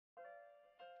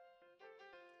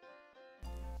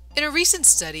In a recent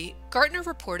study, Gartner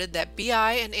reported that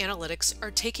BI and analytics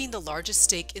are taking the largest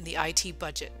stake in the IT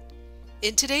budget.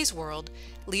 In today's world,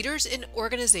 leaders in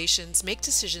organizations make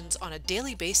decisions on a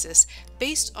daily basis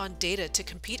based on data to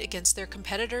compete against their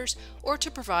competitors or to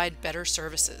provide better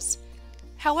services.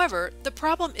 However, the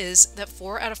problem is that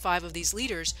 4 out of 5 of these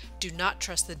leaders do not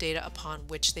trust the data upon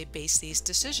which they base these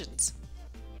decisions.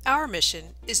 Our mission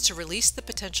is to release the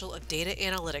potential of data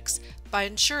analytics by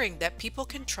ensuring that people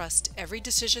can trust every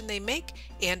decision they make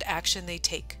and action they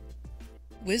take.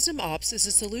 Wiiisdom Ops is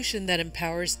a solution that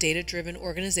empowers data-driven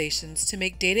organizations to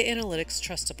make data analytics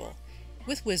trustable.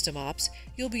 With Wiiisdom Ops,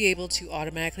 you'll be able to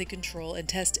automatically control and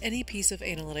test any piece of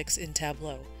analytics in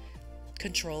Tableau.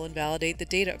 Control and validate the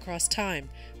data across time,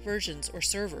 versions, or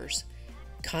servers.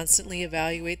 Constantly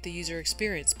evaluate the user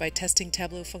experience by testing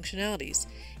Tableau functionalities.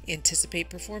 Anticipate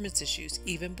performance issues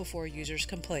even before users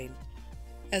complain.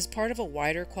 As part of a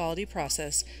wider quality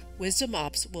process, Wiiisdom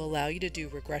Ops will allow you to do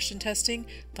regression testing,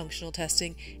 functional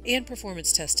testing, and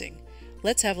performance testing.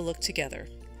 Let's have a look together.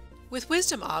 With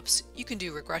Wiiisdom Ops, you can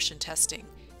do regression testing,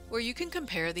 where you can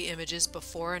compare the images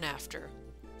before and after.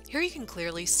 Here you can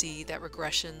clearly see that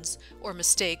regressions or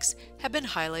mistakes have been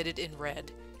highlighted in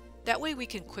red. That way we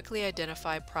can quickly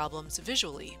identify problems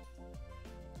visually.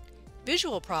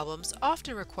 Visual problems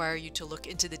often require you to look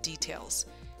into the details.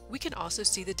 We can also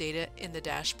see the data in the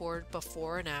dashboard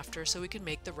before and after so we can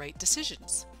make the right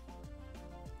decisions.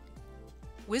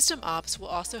 Wiiisdom Ops will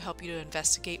also help you to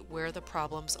investigate where the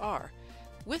problems are.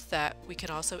 With that, we can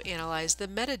also analyze the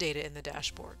metadata in the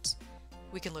dashboards.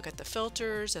 We can look at the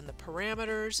filters and the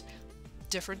parameters.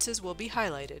 Differences will be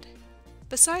highlighted.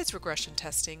 Besides regression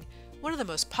testing, one of the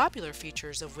most popular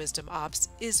features of Wiiisdom Ops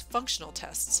is functional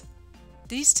tests.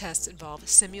 These tests involve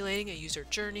simulating a user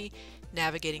journey,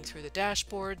 navigating through the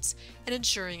dashboards, and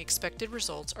ensuring expected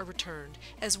results are returned,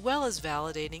 as well as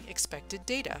validating expected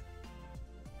data.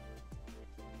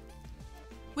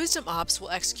 Wiiisdom Ops will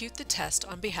execute the test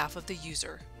on behalf of the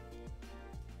user.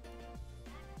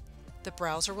 The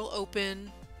browser will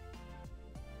open,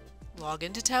 log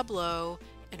into Tableau,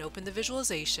 and open the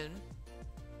visualization.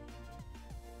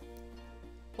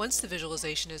 Once the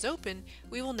visualization is open,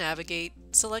 we will navigate,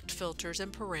 select filters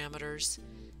and parameters,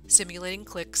 simulating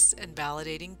clicks and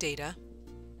validating data.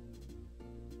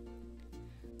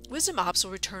 Wiiisdom Ops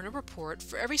will return a report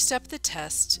for every step of the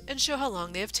test and show how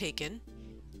long they have taken.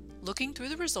 Looking through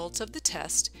the results of the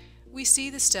test, we see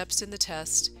the steps in the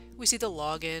test, we see the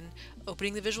login,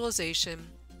 opening the visualization,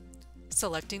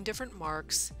 selecting different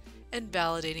marks, and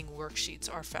validating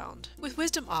worksheets are found. With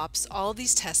Wiiisdom Ops, all of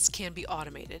these tests can be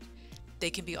automated. They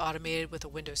can be automated with a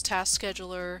Windows Task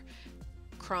Scheduler,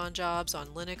 cron jobs on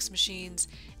Linux machines,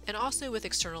 and also with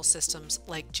external systems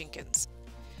like Jenkins.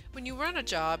 When you run a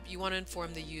job, you want to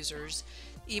inform the users.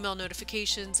 Email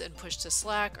notifications and push to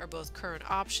Slack are both current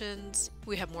options.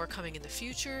 We have more coming in the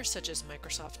future, such as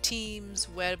Microsoft Teams,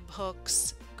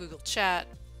 webhooks, Google Chat,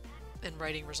 and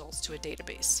writing results to a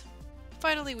database.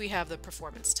 Finally, we have the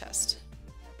performance test.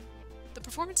 The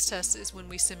performance test is when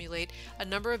we simulate a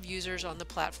number of users on the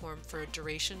platform for a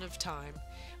duration of time.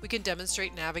 We can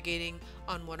demonstrate navigating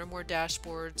on one or more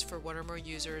dashboards for one or more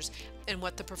users and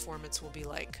what the performance will be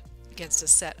like against a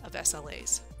set of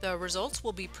SLAs. The results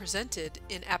will be presented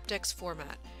in AppDex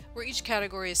format, where each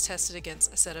category is tested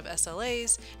against a set of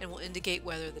SLAs and will indicate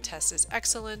whether the test is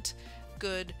excellent,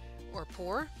 good, or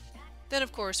poor. Then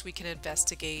of course we can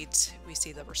investigate, we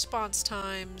see the response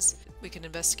times, we can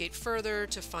investigate further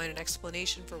to find an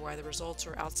explanation for why the results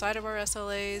are outside of our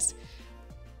SLAs.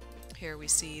 Here we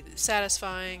see the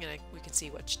satisfying, and we can see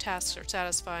which tasks are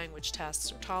satisfying, which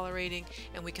tasks are tolerating,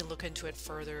 and we can look into it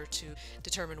further to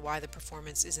determine why the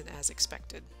performance isn't as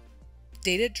expected.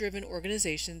 Data-driven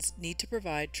organizations need to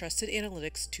provide trusted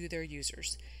analytics to their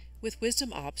users. With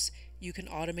Wiiisdom Ops, you can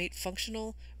automate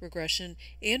functional, regression,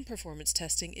 and performance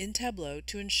testing in Tableau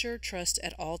to ensure trust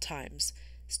at all times.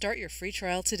 Start your free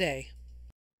trial today.